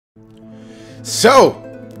So,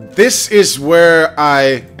 this is where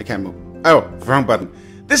I can't move. Oh, wrong button.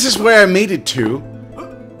 This is where I made it to.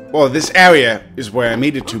 Well, this area is where I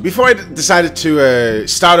made it to before I decided to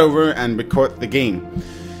start over and record the game.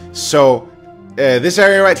 So, this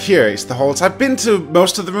area right here is the halls. I've been to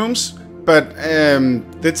most of the rooms, but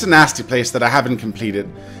it's a nasty place that I haven't completed.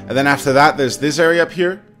 And then after that, there's this area up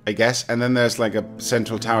here, I guess, and then there's like a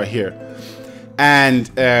central tower here.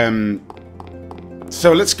 And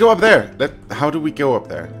so let's go up there. How do we go up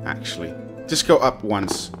there, actually? Just go up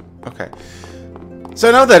once. Okay. So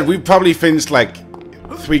I know that we've probably finished like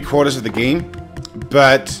 3/4 of the game,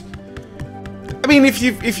 but I mean, if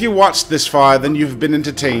you watched this far, then you've been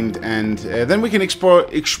entertained, and then we can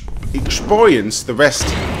experience the rest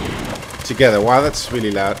together. Wow, that's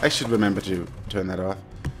really loud. I should remember to turn that off.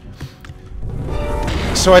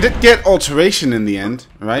 So I did get alteration in the end,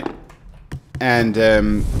 right? And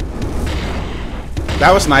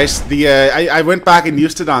that was nice. I went back and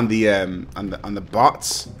used it on the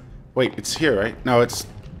bots. Wait, it's here, right? No, it's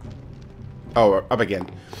up again.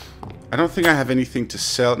 I don't think I have anything to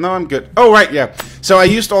sell. No, I'm good. Oh, right, yeah. So I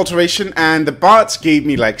used alteration, and the bots gave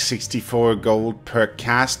me like 64 gold per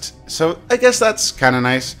cast. So I guess that's kind of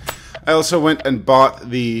nice. I also went and bought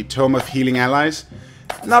the Tome of Healing Allies.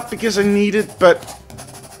 Not because I need it, but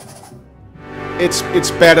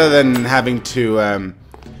it's better than having to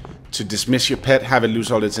dismiss your pet, have it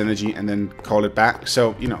lose all its energy, and then call it back.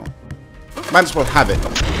 So, you know, might as well have it.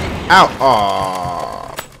 Ow! Aww.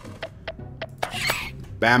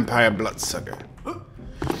 Vampire bloodsucker.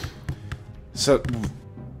 So,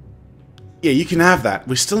 yeah, you can have that.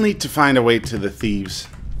 We still need to find a way to the thieves.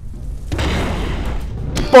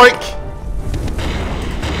 Boink!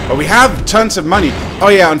 But we have tons of money. Oh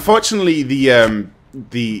yeah, unfortunately the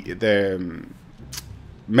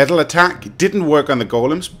metal attack didn't work on the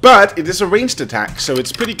golems, but it is a ranged attack, so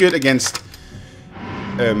it's pretty good against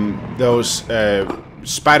those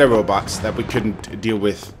spider robots that we couldn't deal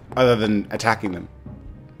with other than attacking them.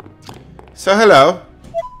 So hello.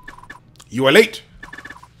 You are late.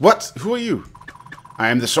 What? Who are you? I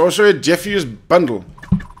am the sorcerer Jeffrey's Bundle.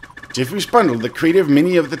 Jeffrey's Bundle, the creator of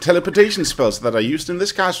many of the teleportation spells that are used in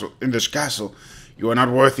this castle. You are not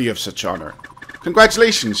worthy of such honor.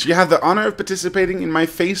 Congratulations, you have the honor of participating in my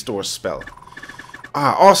face door spell.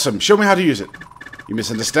 Ah, awesome. Show me how to use it. You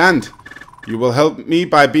misunderstand. You will help me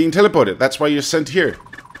by being teleported. That's why you're sent here.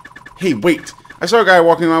 Hey, wait. I saw a guy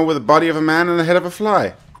walking around with the body of a man and the head of a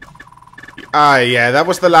fly. Ah, yeah, that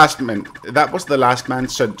was the last man. That was the last man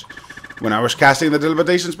sent. When I was casting the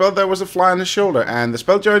teleportation spell, there was a fly on his shoulder, and the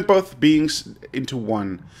spell joined both beings into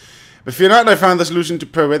one. But fear not, I found the solution to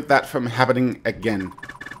prevent that from happening again.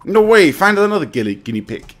 No way! Find another guinea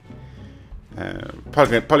pig.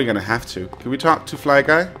 Probably gonna have to. Can we talk to Fly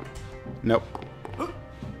Guy? Nope.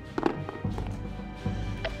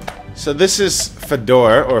 So this is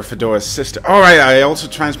Fedora, or Fedora's sister. Alright, I also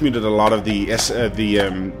transmuted a lot of the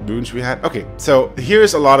runes we had. Okay, so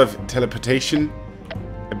here's a lot of teleportation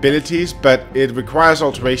abilities, but it requires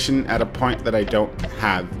alteration at a point that I don't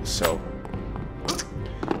have, so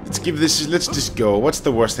let's just go. What's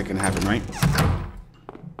the worst that can happen, right?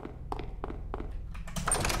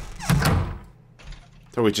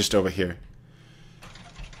 So we're just over here.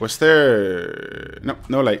 Was there...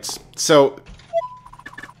 No lights. So,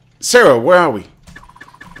 Sarah, where are we?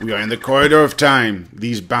 We are in the corridor of time.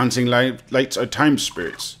 These bouncing lights are time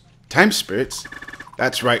spirits. Time spirits?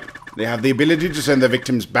 That's right. They have the ability to send their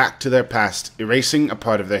victims back to their past, erasing a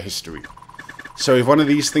part of their history. So if one of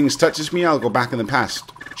these things touches me, I'll go back in the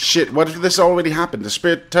past. Shit, what if this already happened? The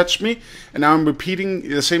spirit touched me, and now I'm repeating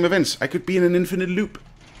the same events. I could be in an infinite loop.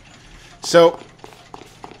 So,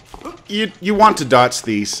 you want to dodge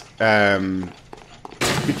these,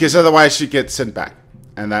 because otherwise you get sent back,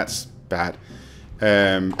 and that's bad.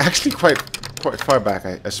 Actually quite far back,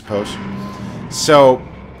 I suppose. So,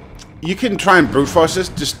 you can try and brute force this,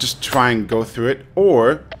 just try and go through it,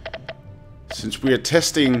 or, since we are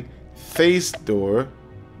testing phase door,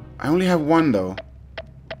 I only have one though.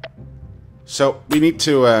 So we need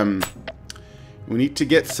to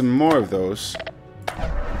get some more of those.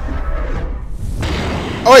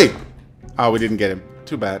 Oi! Oh, we didn't get him.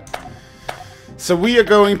 Too bad. So we are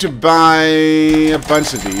going to buy a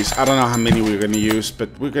bunch of these. I don't know how many we're going to use, but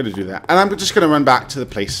we're going to do that. And I'm just going to run back to the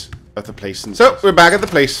place. And so we're back at the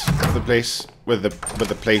place. With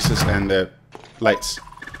the places and the lights.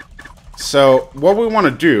 So what we want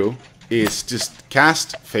to do is just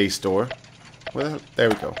cast phase door. Well, there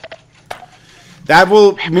we go. That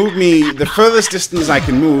will move me the furthest distance I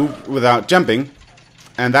can move without jumping,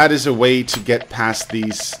 and that is a way to get past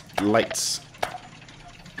these lights.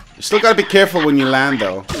 You still gotta be careful when you land,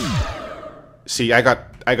 though. See, I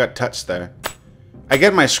got touched there. I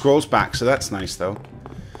get my scrolls back, so that's nice, though.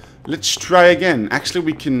 Let's try again. Actually,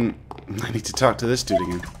 we can... I need to talk to this dude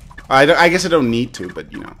again. I guess I don't need to,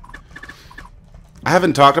 but, you know. I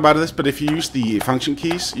haven't talked about this, but if you use the function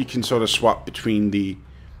keys, you can sort of swap between the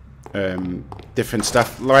different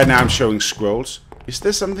stuff. Right now I'm showing scrolls. Is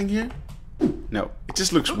there something here? No. It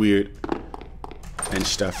just looks weird and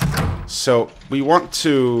stuff. So we want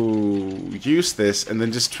to use this and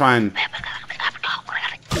then just try and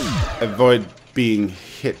avoid being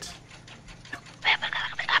hit.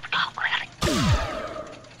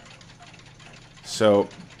 So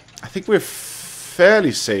I think we're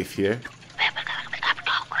fairly safe here.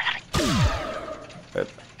 But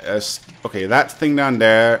okay, that thing down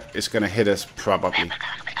there is gonna hit us probably.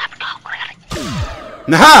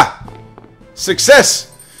 Naha! Success!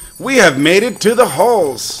 We have made it to the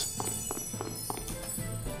halls.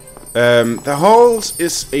 The halls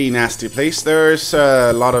is a nasty place. There's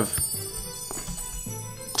a lot of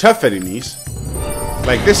tough enemies,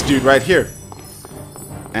 like this dude right here,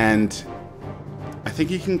 and I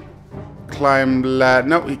think he can climb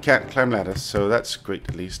no, he can't climb ladders, so that's great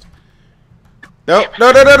at least. No,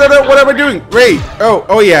 no, no, no, no, no, what am I doing? Ray!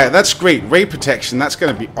 Oh yeah, that's great. Ray protection, that's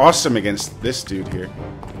gonna be awesome against this dude here.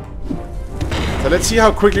 So let's see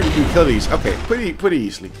how quickly we can kill these. Okay, pretty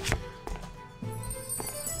easily.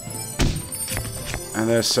 And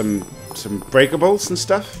there's some breakables and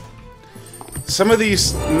stuff. Some of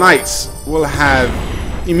these knights will have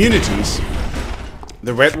immunities.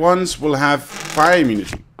 The red ones will have fire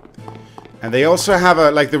immunity. And they also have a,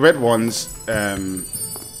 like the red ones,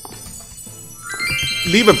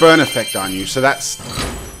 leave a burn effect on you, so that's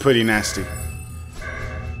pretty nasty.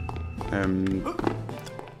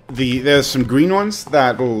 There's some green ones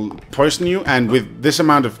that will poison you, and with this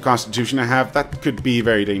amount of constitution I have, that could be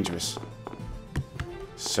very dangerous.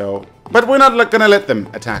 So, but we're not gonna let them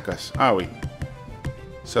attack us, are we?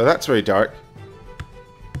 So that's very dark.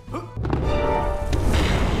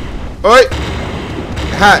 Oi!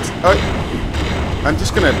 Hat! Oi! I'm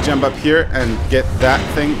just gonna jump up here and get that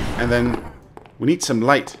thing, and then we need some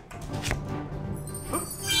light.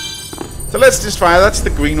 So let's just try. That's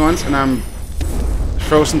the green ones, and I'm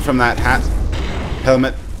frozen from that hat.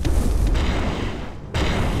 Helmet.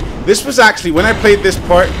 This was actually, when I played this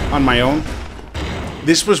part on my own,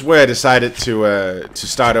 this was where I decided to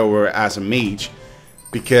start over as a mage,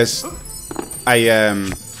 because I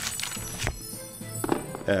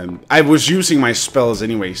was using my spells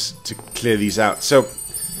anyways to clear these out. So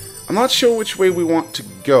I'm not sure which way we want to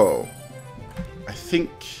go. I think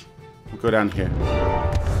we'll go down here.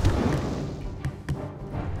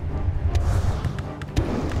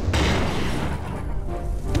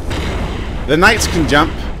 The knights can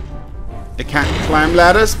jump. They can't climb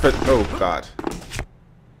ladders, but oh god.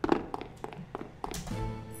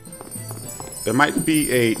 There might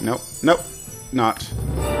be a... Nope. Nope. Not.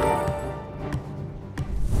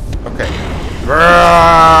 Okay.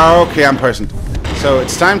 Okay, I'm poisoned. So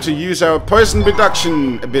it's time to use our poison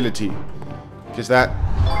reduction ability. Because that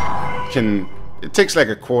can... It takes like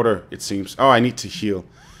a quarter, it seems. Oh, I need to heal.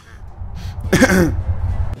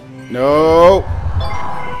 No!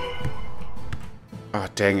 Oh,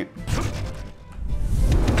 dang it.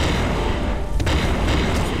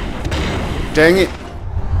 Dang it.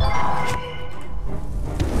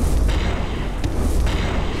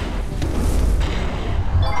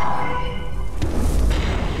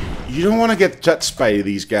 You don't want to get touched by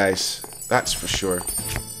these guys. That's for sure.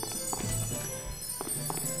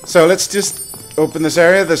 So let's just open this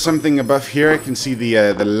area. There's something above here. I can see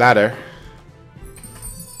the ladder.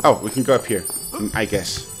 Oh, we can go up here, I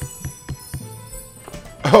guess.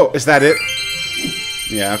 Oh, is that it?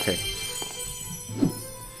 Yeah, okay.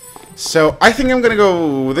 So I think I'm gonna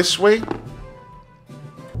go this way.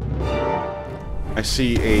 I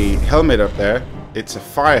see a helmet up there. It's a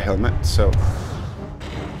fire helmet, so...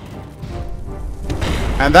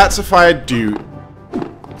 And that's a fire dude.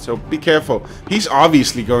 So be careful. He's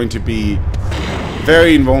obviously going to be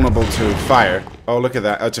very invulnerable to fire. Oh, look at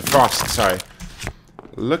that. Oh, to frost, sorry.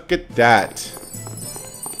 Look at that.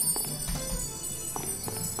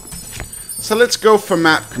 So let's go for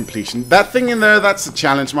map completion. That thing in there, that's a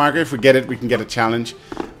challenge marker. If we get it, we can get a challenge.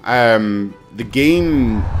 The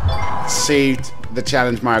game saved the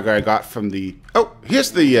challenge marker I got from the... Oh,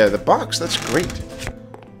 here's the box. That's great.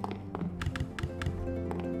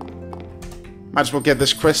 Might as well get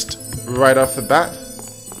this quest right off the bat.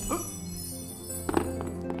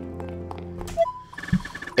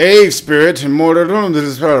 Hey, spirit, immortal,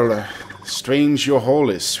 strange your hall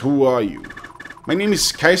is. Who are you? My name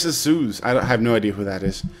is Kaiser Zeus. I have no idea who that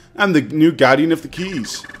is. I'm the new guardian of the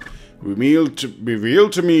keys. Reveal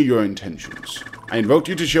to me your intentions. I invoke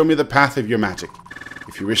you to show me the path of your magic.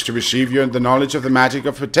 If you wish to receive the knowledge of the magic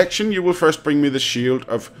of protection, you will first bring me the shield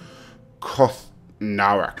of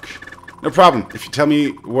Kothnarak. No problem. If you tell me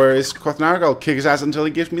where is Kothnarak, I'll kick his ass until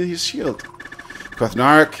he gives me his shield.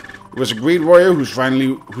 Kothnarak was a great warrior whose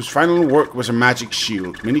final work was a magic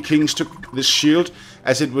shield. Many kings took this shield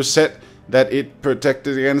as it was said that it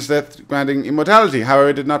protected against death, granting immortality. However,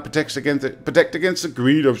 it did not protect against the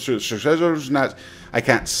greed of successors. I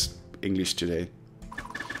can't English today.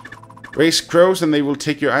 Raise crows and they will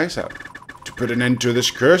take your eyes out. To put an end to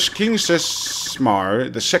this curse, King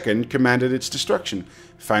Sesmar II commanded its destruction.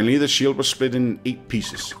 Finally, the shield was split in 8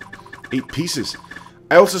 pieces. 8 pieces?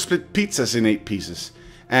 I also split pizzas in 8 pieces.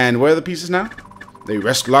 And where are the pieces now? They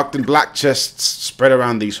rest locked in black chests spread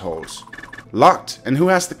around these halls. Locked? And who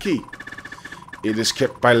has the key? It is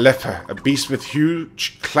kept by Leper, a beast with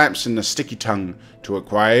huge clamps and a sticky tongue. To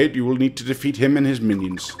acquire it, you will need to defeat him and his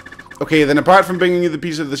minions. Okay, then apart from bringing you the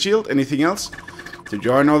piece of the shield, anything else? To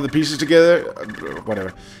join all the pieces together,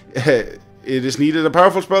 whatever. It is needed a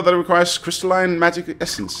powerful spell that requires crystalline magic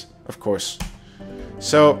essence, of course.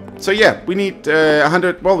 So yeah, we need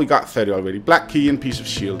 100, well, we got 30 already. Black key and piece of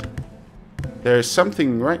shield. There's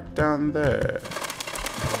something right down there.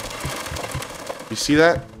 You see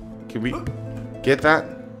that? Can we get that?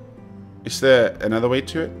 Is there another way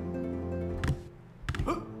to it?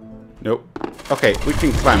 Nope. Okay, we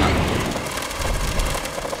can climb up.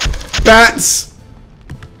 Bats!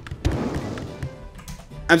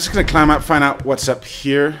 I'm just gonna climb up, find out what's up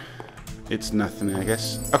here. It's nothing, I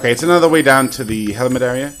guess. Okay, it's another way down to the helmet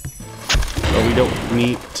area. But we don't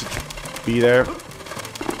need to be there.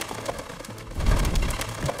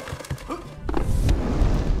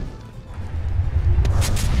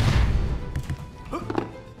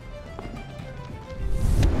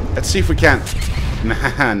 Let's see if we can.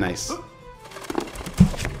 Nah, nice.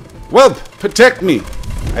 Whelp, protect me!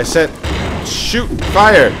 I said, shoot,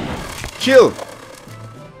 fire, kill.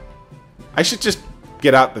 I should just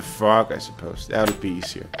get out the frog, I suppose. That would be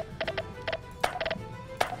easier.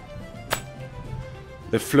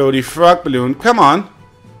 The floaty frog balloon. Come on.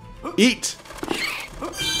 Eat.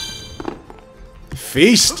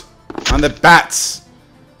 Feast on the bats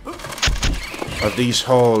of these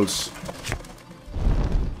halls.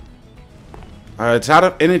 It's out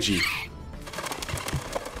of energy.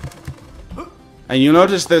 And you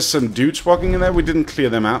notice there's some dudes walking in there. We didn't clear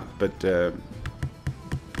them out, but...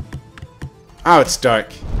 Oh, it's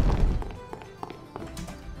dark.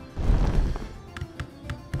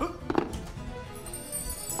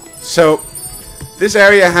 So, this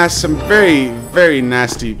area has some very, very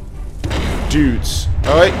nasty dudes.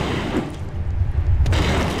 Alright?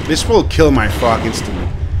 This will kill my frog instantly.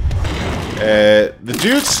 The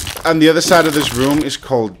dudes on the other side of this room is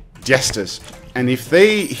called Jesters. And if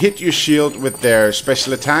they hit your shield with their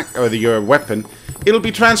special attack, or your weapon, it'll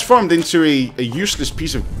be transformed into a useless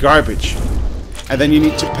piece of garbage. And then you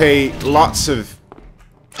need to pay lots of...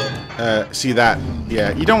 see that?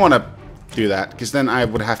 Yeah, you don't want to do that, because then I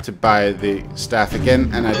would have to buy the staff again,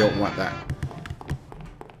 and I don't want that.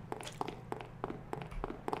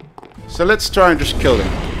 So let's try and just kill them.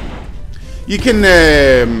 You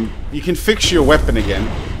can fix your weapon again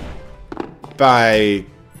by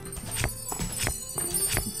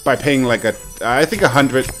paying like I think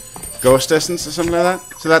 100 ghost essence or something like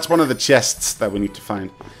that. So that's one of the chests that we need to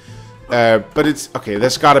find. But it's okay.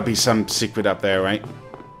 There's got to be some secret up there, right?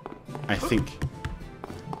 I think.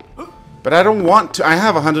 But I don't want to. I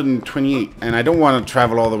have 128, and I don't want to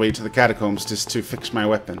travel all the way to the catacombs just to fix my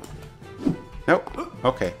weapon. Nope.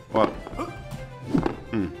 Okay. Well.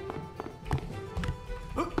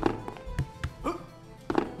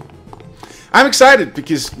 I'm excited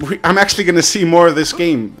because I'm actually going to see more of this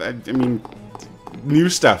game. I mean, new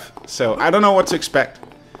stuff. So I don't know what to expect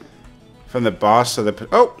from the boss or the...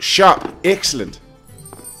 Oh, shop. Excellent.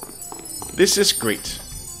 This is great.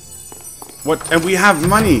 What? And we have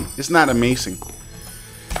money. Isn't that amazing?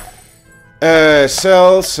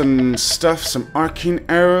 Sell some stuff, some arcane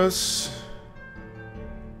arrows.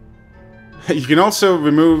 You can also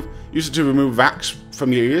use it to remove wax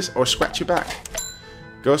from your ears or scratch your back.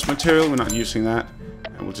 Ghost material, we're not using that.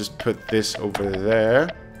 And we'll just put this over there.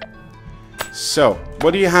 So,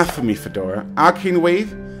 what do you have for me, Fedora? Arcane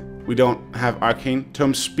Wave. We don't have Arcane.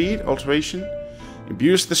 Tome Speed, Alteration.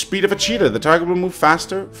 Imbues the speed of a cheetah. The target will move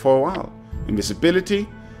faster for a while. Invisibility.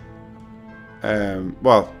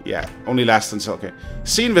 Well, yeah. Only lasts until... Okay.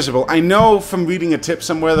 See Invisible. I know from reading a tip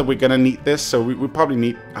somewhere that we're gonna need this. So we probably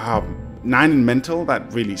need... 9 in mental.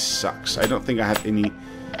 That really sucks. I don't think I have any...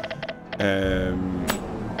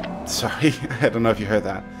 Sorry, I don't know if you heard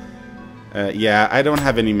that. Yeah, I don't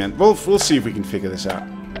have any men. We'll see if we can figure this out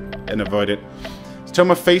and avoid it.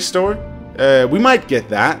 Tome of Face Store. We might get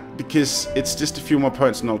that because it's just a few more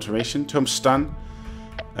points in alteration. Tome Stun.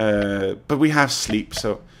 But we have Sleep,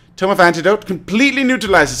 so... Tome of Antidote completely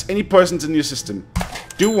neutralizes any poisons in your system.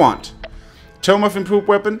 Do want. Tome of Improved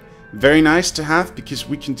Weapon. Very nice to have because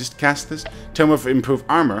we can just cast this. Tome of Improved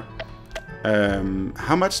Armor.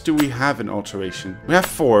 How much do we have in alteration? We have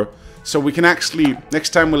 4. So we can actually...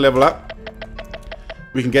 Next time we level up,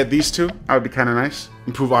 we can get these 2. That would be kind of nice.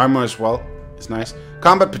 Improve Armor as well. It's nice.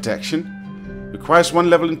 Combat Protection. Requires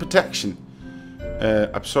 1 level in Protection.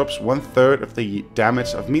 Absorbs 1/3 of the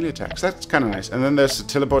damage of melee attacks. That's kind of nice. And then there's a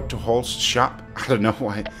teleport to Hall's shop. I don't know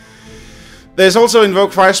why. There's also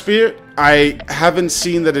Invoke Fire Spear. I haven't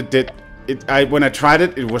seen that it did. When I tried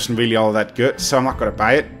it, it wasn't really all that good, so I'm not gonna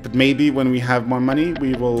buy it. But maybe when we have more money,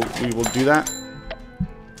 we will do that.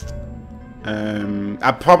 I'm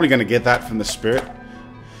probably gonna get that from the spirit.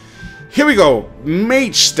 Here we go.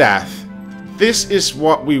 Mage Staff. This is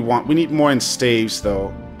what we want. We need more in staves,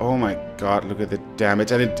 though. Oh my god, look at the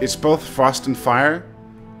damage. And it's both frost and fire.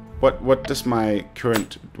 What does my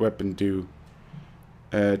current weapon do?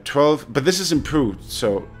 12, but this is improved,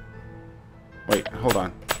 so... Wait, hold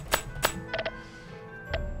on.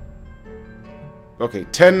 Okay,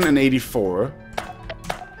 10 and 84.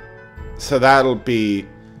 So that'll be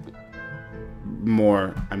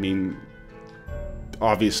more, I mean,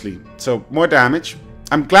 obviously. So, more damage.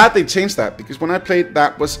 I'm glad they changed that, because when I played,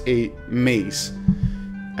 that was a maze.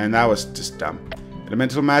 And that was just dumb.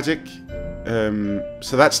 Elemental magic.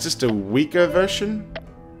 So that's just a weaker version.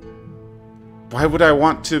 Why would I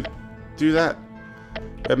want to do that?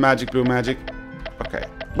 Red magic, blue magic. Okay.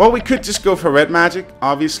 Well, we could just go for red magic,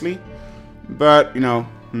 obviously. But, you know,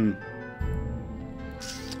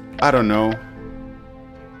 I don't know.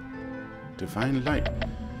 Divine light.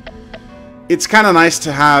 It's kind of nice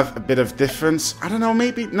to have a bit of difference. I don't know,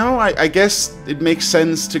 maybe... No, I guess it makes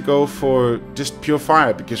sense to go for just pure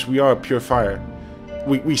fire, because we are pure fire.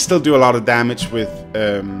 We still do a lot of damage with...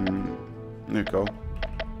 there we go.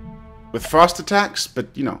 With frost attacks, but,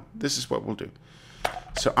 you know, this is what we'll do.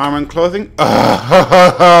 So, armor and clothing.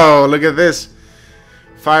 Oh, look at this.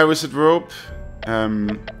 Fire Wizard Robe.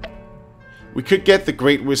 We could get the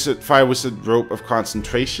Great Wizard, Fire Wizard Robe of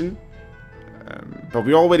Concentration. But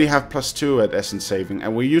we already have +2 at Essence Saving,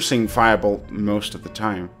 and we're using Firebolt most of the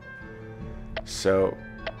time. So,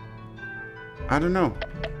 I don't know.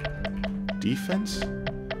 Defense?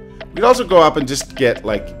 We'd also go up and just get,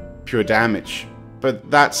 like, pure damage. But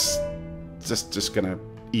that's just gonna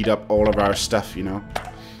eat up all of our stuff, you know?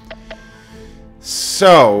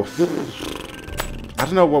 So, I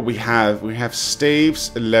don't know what we have. We have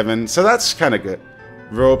staves, 11. So that's kind of good.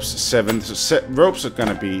 Ropes, 7. So ropes are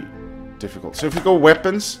gonna be difficult. So if we go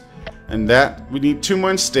weapons, and that, we need 2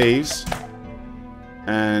 more in staves.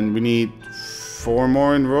 And we need 4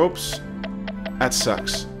 more in ropes. That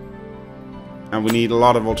sucks. And we need a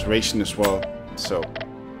lot of alteration as well. So,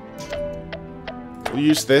 we'll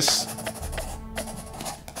use this.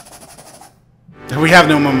 We have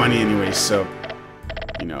no more money anyway, so,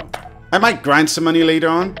 you know. I might grind some money later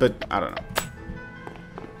on, but I don't know.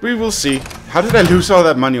 We will see. How did I lose all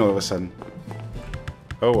that money all of a sudden?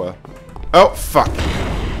 Oh well. Oh, fuck.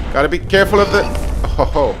 Gotta be careful of the...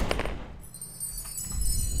 Oh.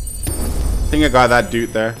 I think I got that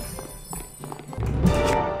dude there.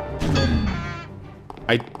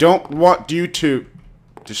 I don't want you to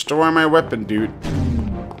destroy my weapon, dude.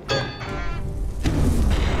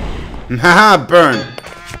 Haha, burn.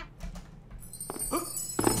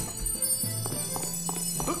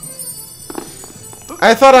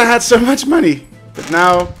 I thought I had so much money, but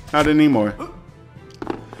now not anymore.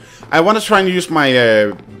 I want to try and use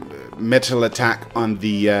my metal attack on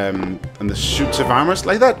the suits of armors,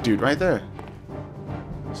 like that dude right there.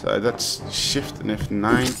 So that's shift and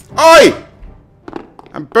F9. Oi!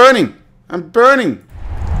 I'm burning. I'm burning.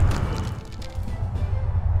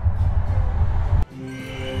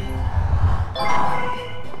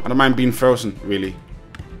 I don't mind being frozen, really.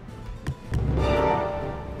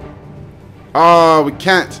 Oh, we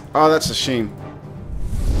can't. Oh, that's a shame.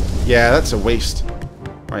 Yeah, that's a waste.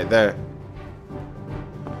 Right there.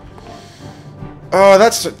 Oh,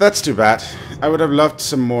 that's too bad. I would have loved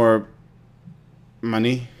some more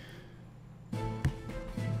money.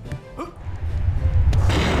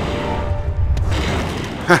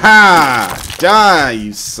 Haha! Die,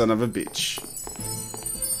 you son of a bitch.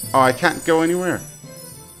 Oh, I can't go anywhere.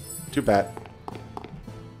 Too bad.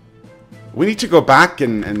 We need to go back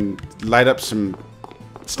and light up some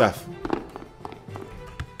stuff.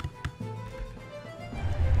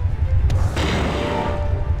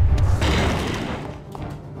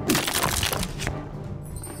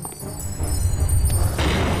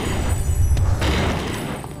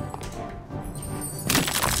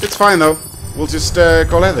 fine though. We'll just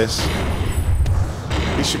call it this.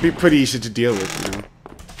 It should be pretty easy to deal with, you know.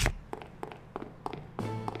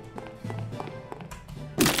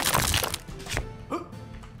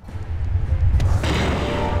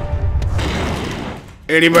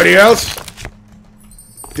 Anybody else?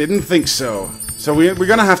 Didn't think so. So we're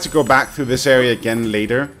gonna have to go back through this area again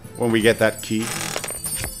later when we get that key.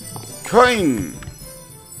 Coin!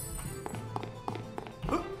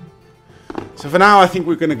 So for now I think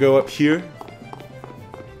we're gonna go up here.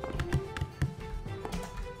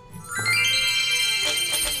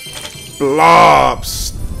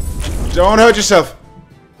 Blobs! Don't hurt yourself!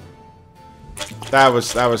 That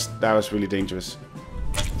was really dangerous.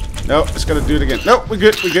 No, it's gonna do it again. No, we're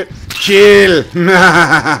good, we're good. Kill!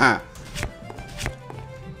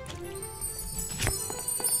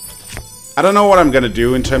 I don't know what I'm gonna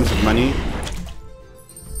do in terms of money.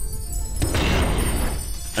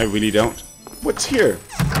 I really don't. What's here?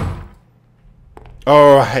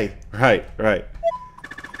 Oh, right.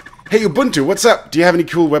 Hey, Ubuntu, what's up? Do you have any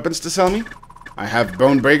cool weapons to sell me? I have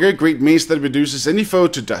Bonebreaker, great mace that reduces any foe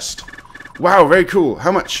to dust. Wow, very cool.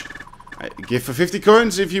 How much? I give for 50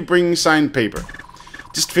 coins if you bring signed paper.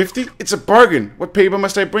 Just 50? It's a bargain. What paper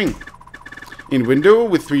must I bring? In window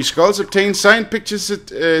with 3 skulls, obtain signed purchase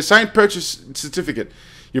certificate.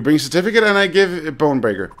 You bring certificate and I give a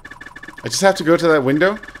Bonebreaker. I just have to go to that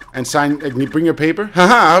window and sign. Bring your paper.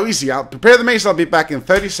 Haha, how easy. I'll prepare the mace. I'll be back in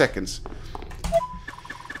 30 seconds.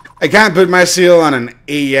 I can't put my seal on an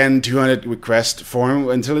AN 200 request form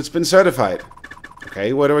until it's been certified.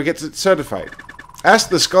 Okay, where do I get it certified? Ask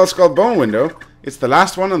the Skull Bone window. It's the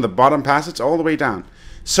last one on the bottom passage all the way down.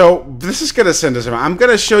 So, this is going to send us around. I'm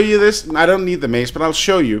going to show you this. I don't need the mace, but I'll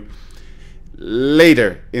show you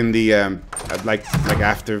later in the, like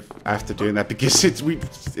after doing that. Because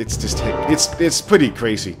it's pretty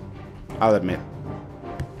crazy. I'll admit.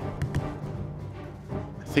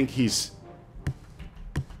 I think he's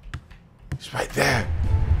right there.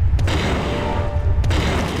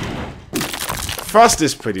 Frost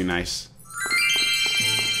is pretty nice.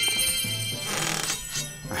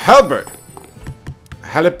 A halberd. A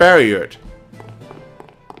halberd.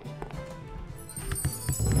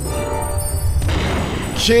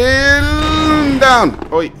 Kill him down.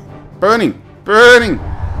 Oi. Burning. Burning.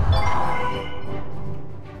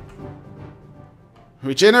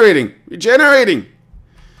 Regenerating. Regenerating.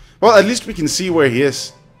 Well, at least we can see where he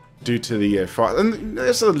is due to the frost. And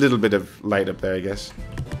there's a little bit of light up there, I guess.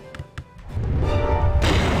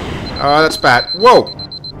 Oh, that's bad. Whoa!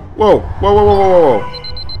 Whoa! Whoa, whoa, whoa, whoa, whoa.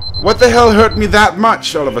 What the hell hurt me that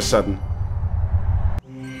much all of a sudden?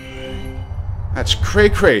 That's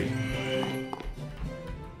cray-cray.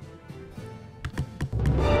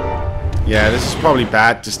 Yeah, this is probably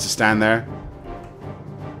bad just to stand there.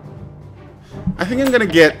 I think I'm gonna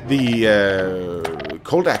get the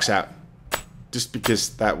cold axe out. Just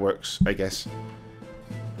because that works, I guess.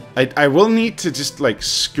 I will need to just like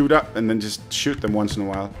scoot up and then just shoot them once in a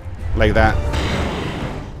while. Like that.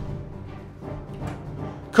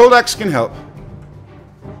 Cold axe can help.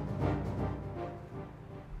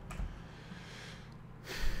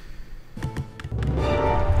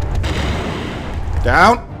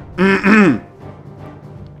 Down.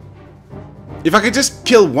 If I could just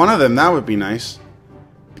kill one of them, that would be nice.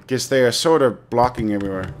 Because they are sort of blocking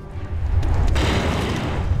everywhere.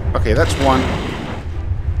 Okay, that's one.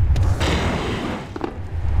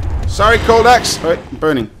 Sorry, cold axe. Oh, wait,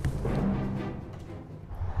 burning.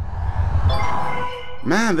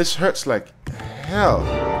 Man, this hurts like hell.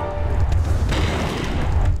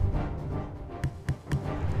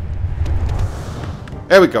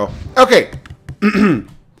 There we go. Okay.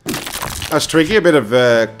 That's tricky. A bit of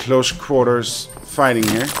close quarters fighting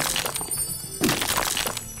here.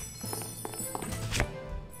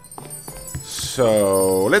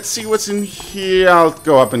 So, let's see what's in here. I'll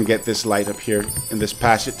go up and get this light up here in this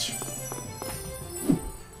passage.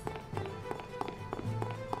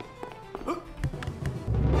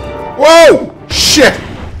 Whoa! Shit!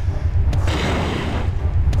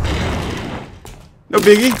 No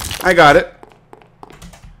biggie. I got it.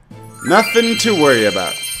 Nothing to worry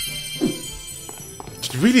about.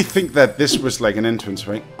 I really think that this was like an entrance,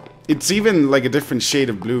 right? It's even like a different shade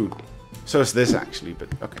of blue. So is this actually, but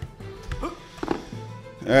okay.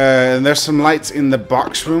 And there's some lights in the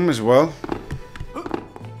box room as well.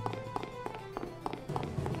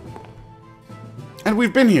 And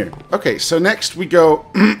we've been here. Okay, so next we go...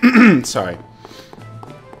 Sorry.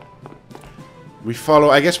 We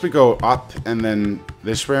follow... I guess we go up and then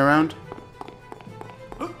this way around.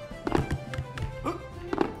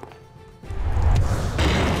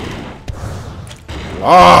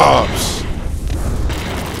 Blobs!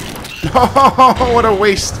 Oh, what a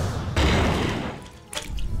waste.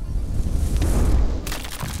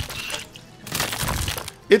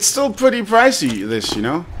 It's still pretty pricey, this, you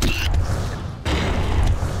know?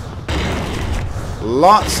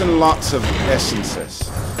 Lots and lots of essences.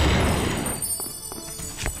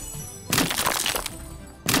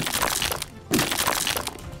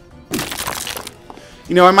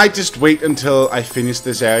 You know, I might just wait until I finish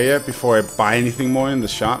this area before I buy anything more in the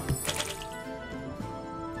shop.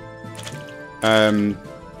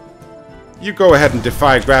 You go ahead and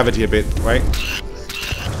defy gravity a bit, right?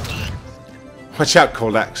 Watch out,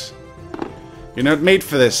 Cold Axe. You're not made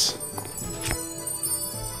for this.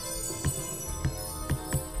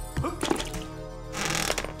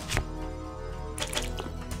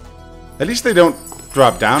 At least they don't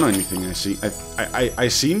drop down or anything. I see. I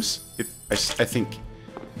seems. I think.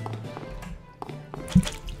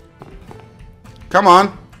 Come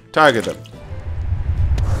on, target them.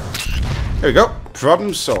 There we go.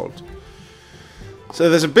 Problem solved. So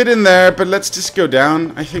there's a bit in there, but let's just go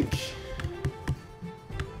down. I think.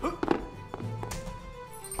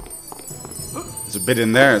 There's a bit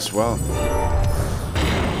in there as well.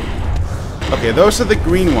 Okay, those are the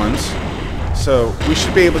green ones. So we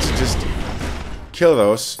should be able to just kill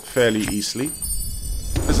those fairly easily.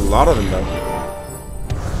 There's a lot of them though.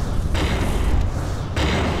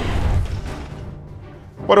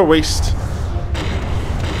 What a waste.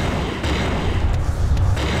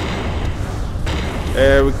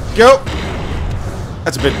 There we go.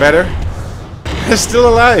 That's a bit better. They're still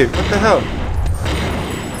alive. What the hell?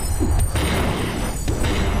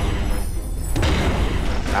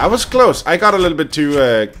 That was close. I got a little bit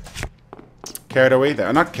too carried away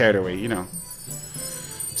there. Not carried away, you know.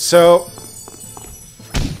 So,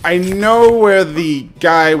 I know where the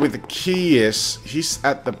guy with the key is. He's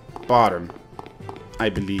at the bottom, I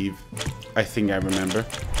believe. I think I remember.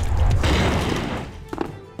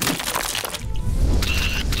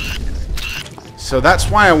 So that's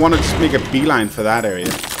why I wanted to make a beeline for that area.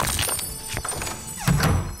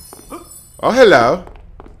 Oh, hello.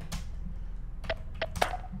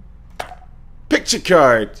 Picture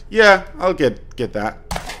card. Yeah, I'll get that.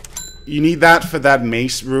 You need that for that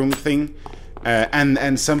maze room thing,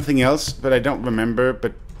 and something else, but I don't remember.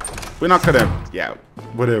 But we're not gonna. Yeah,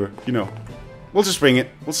 whatever. You know, we'll just bring it.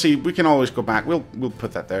 We'll see. We can always go back. We'll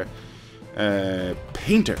put that there.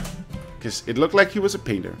 Painter, because it looked like he was a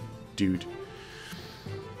painter, dude.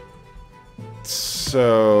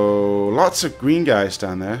 So lots of green guys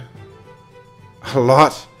down there. A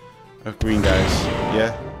lot of green guys.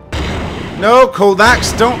 Yeah. No, Cold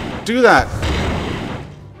Axe, don't do that.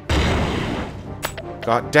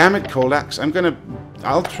 God damn it, Cold Axe.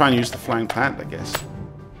 I'll try and use the flying plant, I guess.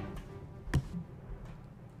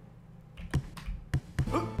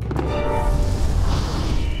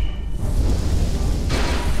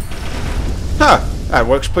 Huh, that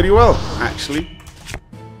works pretty well, actually.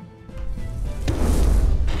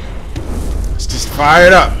 Let's just fire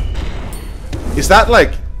it up. Is that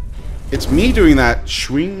like... It's me doing that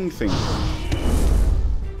swing thing.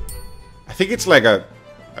 I think it's like a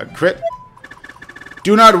crit.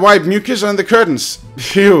 Do not wipe mucus on the curtains.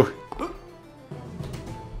 Phew.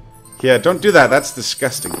 Yeah, don't do that. That's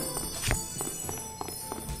disgusting.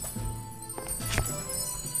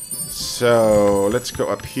 So, let's go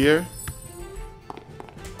up here.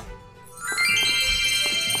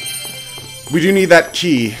 We do need that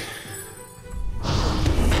key.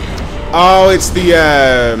 Oh, it's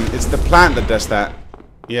the plant that does that.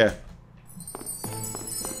 Yeah.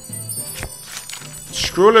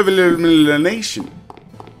 Scroll of illumination.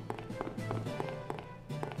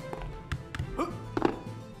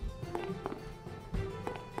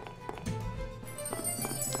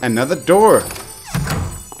 Another door.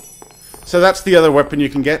 So that's the other weapon you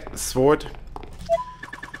can get, the sword.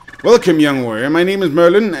 Welcome, young warrior. My name is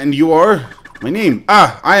Merlin, and you are... My name?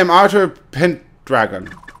 Ah, I am Arthur Pendragon.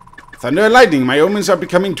 Thunder and lightning, my omens are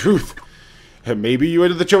becoming truth. Maybe you are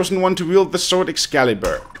the chosen one to wield the sword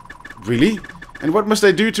Excalibur. Really? And what must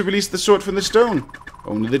I do to release the sword from the stone?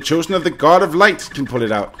 Only the chosen of the God of Light can pull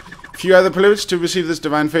it out. Few are the privileged to receive this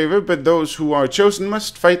divine favor, but those who are chosen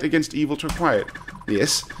must fight against evil to acquire it.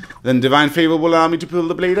 Yes, then divine favor will allow me to pull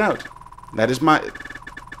the blade out. That is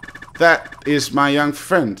my young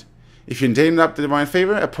friend. If you obtain up the divine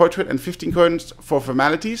favor, a portrait, and 15 coins for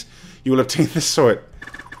formalities, you will obtain the sword.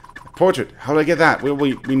 Portrait. How do I get that?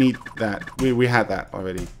 We need that. We had that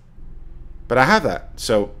already. But I have that.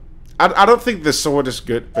 So I don't think the sword is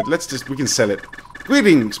good, but we can sell it.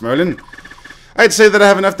 Greetings, Merlin. I'd say that I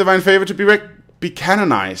have enough divine favor to be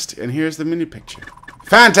canonized. And here's the mini picture.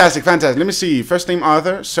 Fantastic, fantastic. Let me see. First name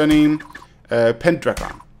Arthur, surname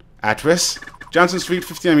Pendragon. Address? Johnson Street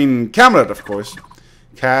 15. I mean, Camelot, of course.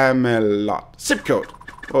 Camelot. Zip code.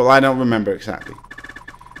 Well, I don't remember exactly.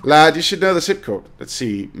 Lad, you should know the zip code. Let's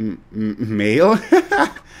see. Mail?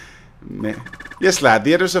 Yes, lad.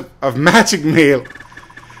 The address of magic mail.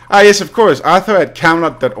 Ah, yes, of course. Arthur at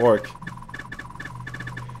camelot.org.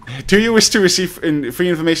 Do you wish to receive free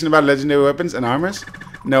information about legendary weapons and armors?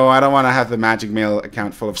 No, I don't want to have the magic mail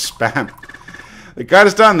account full of spam. The guard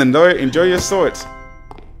is done, then enjoy your swords.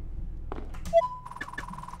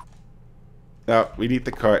 Oh, we need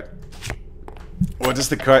the cart. What does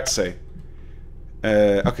the cart say?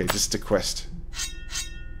 Okay, just a quest.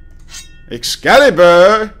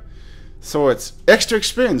 Excalibur! Swords. Extra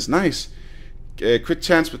experience, nice. Crit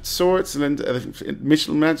chance with swords, and then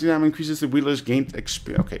Mitchell magic arm increases the wielder's gained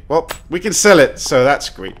experience. Okay, well, we can sell it, so that's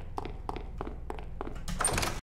great.